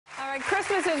right,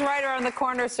 Christmas is right around the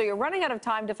corner, so you're running out of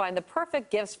time to find the perfect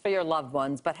gifts for your loved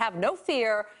ones. But have no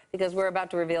fear, because we're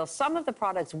about to reveal some of the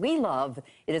products we love.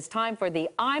 It is time for the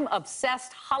I'm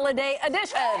Obsessed Holiday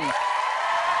Edition. I'm going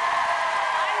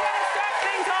to start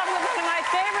things off with one of my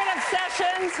favorite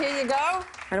obsessions. Here you go.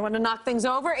 I don't want to knock things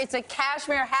over. It's a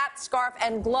cashmere hat, scarf,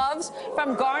 and gloves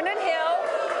from Garnet Hill.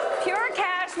 Pure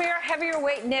cashmere, heavier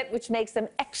weight knit, which makes them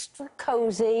extra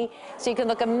cozy, so you can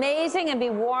look amazing and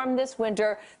be warm this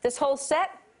winter. This whole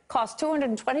set costs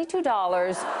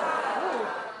 $222.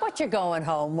 But you're going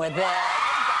home with it. Lovely,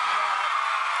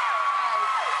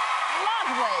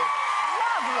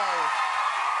 lovely.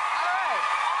 All right.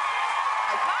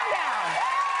 Calm down.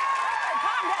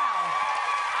 Calm down.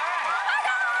 All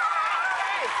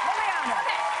right. Lilliana,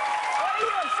 what are you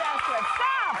obsessed with?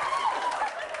 Stop.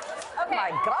 Oh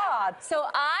my God. So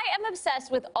I am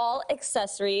obsessed with all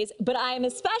accessories, but I am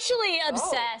especially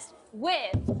obsessed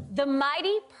with the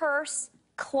Mighty Purse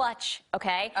clutch,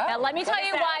 okay? Now, let me tell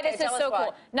you why this is so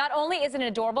cool. Not only is it an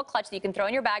adorable clutch that you can throw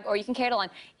in your bag or you can carry it along,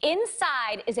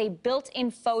 inside is a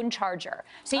built-in phone charger.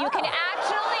 So you can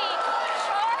actually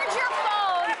charge your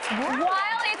phone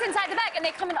while it's inside the bag. And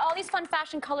they come in all these fun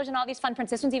fashion colors and all these fun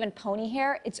prints. This one's even pony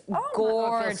hair. It's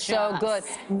gorgeous. So good.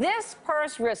 This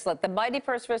purse wristlet, the Mighty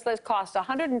Purse wristlet, costs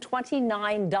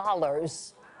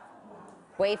 $129.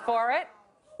 Wait for it.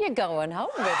 You're going home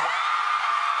with it.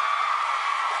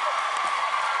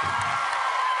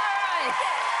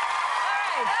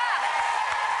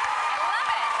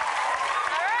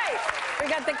 We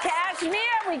got the cashmere,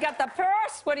 we got the purse.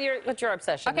 What's your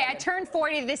obsession? Okay, I turned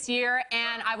 40 this year,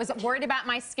 and I was worried about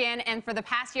my skin, and for the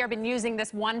past year, I've been using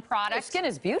this one product. Your skin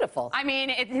is beautiful. I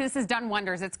mean, this has done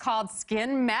wonders. It's called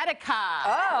Skin Medica.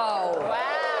 Oh.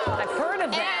 Wow. I've heard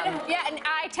of them. And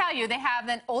I tell you, they have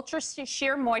an ultra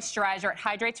sheer moisturizer. It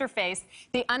hydrates your face.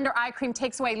 The under eye cream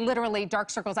takes away literally dark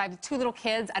circles. I have 2 little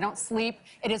kids. I don't sleep.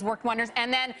 It has worked wonders.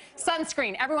 And then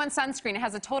sunscreen. Everyone's sunscreen. It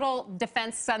has a total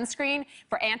defense sunscreen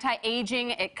for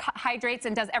anti-aging. It hydrates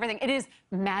and does everything. It is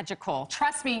magical.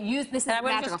 Trust me, use this. And I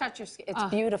want to just touch your skin. It's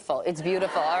beautiful. It's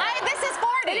beautiful. All right. This is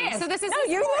 40. So this is. No,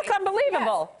 you look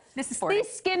unbelievable. Yes. This is 40. These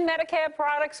Skin Medica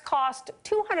products cost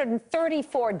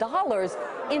 $234.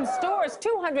 In stores,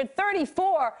 $234.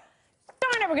 Darn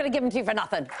it, we're going to give them to you for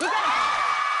nothing. You got it.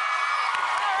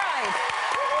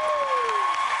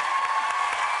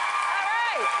 All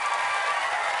right.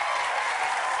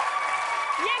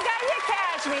 You got your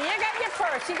cashmere, you got your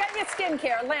purse, you got your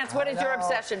skincare. Lance, what is your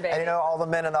obsession, baby? And you know, all the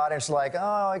men in the audience are like,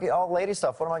 oh, I get all lady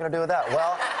stuff. What am I going to do with that?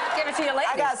 Well, give it to your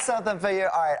ladies. I got something for you.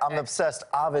 All right, I'm obsessed,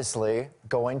 obviously,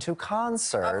 going to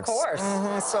concerts. Of course.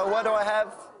 So what do I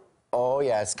have? Oh,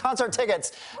 yes, concert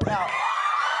tickets. Now,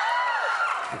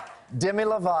 Demi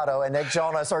Lovato and Nick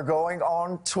Jonas are going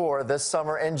on tour this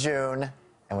summer in June,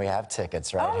 and we have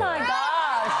tickets right here. Oh, my gosh.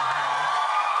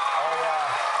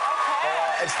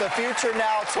 It's the Future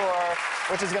Now tour,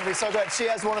 which is going to be so good. She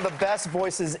has one of the best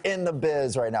voices in the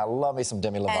biz right now. Love me some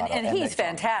Demi Lovato. And he's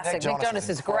fantastic. Nick Jonas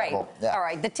is great. Yeah. All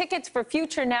right, the tickets for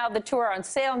Future Now, the tour, are on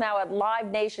sale now at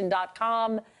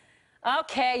livenation.com.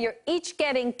 Okay, you're each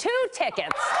getting 2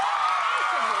 tickets.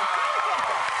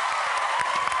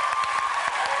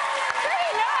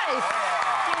 Pretty nice.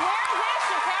 You wear this,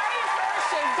 you carry your purse,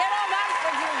 you get all that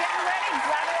when you're getting ready,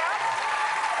 gather up.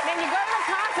 Then you go to the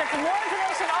concert. For more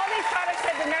information, all these products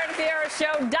at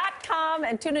themeredithvieirashow.com,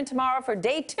 and tune in tomorrow for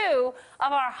day 2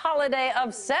 of our holiday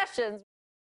obsessions.